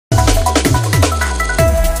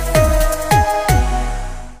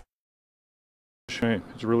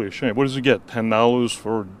It's really a shame. What does he get? $10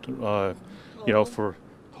 for, for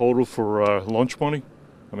total for lunch money?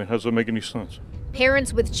 I mean, how does that make any sense?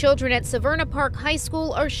 Parents with children at Severna Park High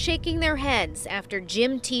School are shaking their heads after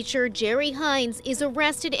gym teacher Jerry Hines is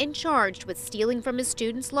arrested and charged with stealing from his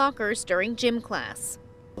students' lockers during gym class.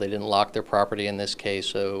 They didn't lock their property in this case,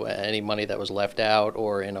 so any money that was left out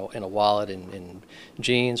or in a wallet, in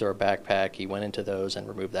jeans or a backpack, he went into those and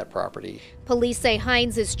removed that property. Police say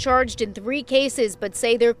Hines is charged in 3 cases, but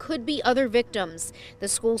say there could be other victims. The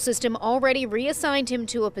school system already reassigned him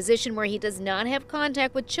to a position where he does not have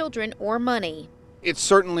contact with children or money. It's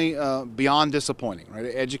certainly beyond disappointing, right?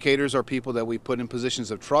 Educators are people that we put in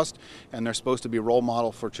positions of trust, and they're supposed to be a role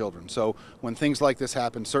model for children. So when things like this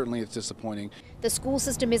happen, certainly it's disappointing. The school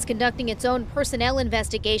system is conducting its own personnel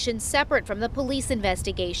investigation separate from the police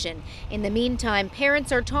investigation. In the meantime,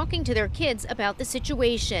 parents are talking to their kids about the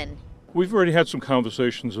situation. We've already had some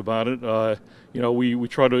conversations about it. We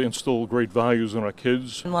try to instill great values in our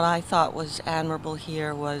kids. And what I thought was admirable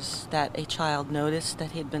here was that a child noticed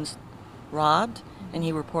that he'd been robbed and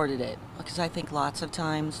he reported it, because I think lots of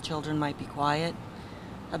times children might be quiet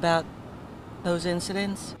about those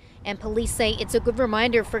incidents. And police say it's a good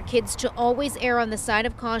reminder for kids to always err on the side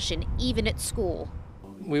of caution, even at school.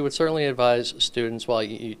 We would certainly advise students, while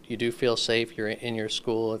you do feel safe, you're in your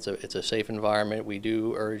school, it's a safe environment, we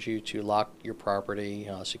do urge you to lock your property,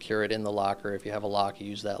 secure it in the locker. If you have a lock, you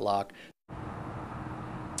use that lock.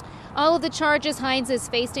 All of the charges Hines is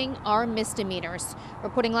facing are misdemeanors.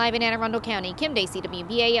 Reporting live in Arundel County, Kim Dacey,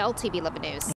 WBAL-TV 11 News.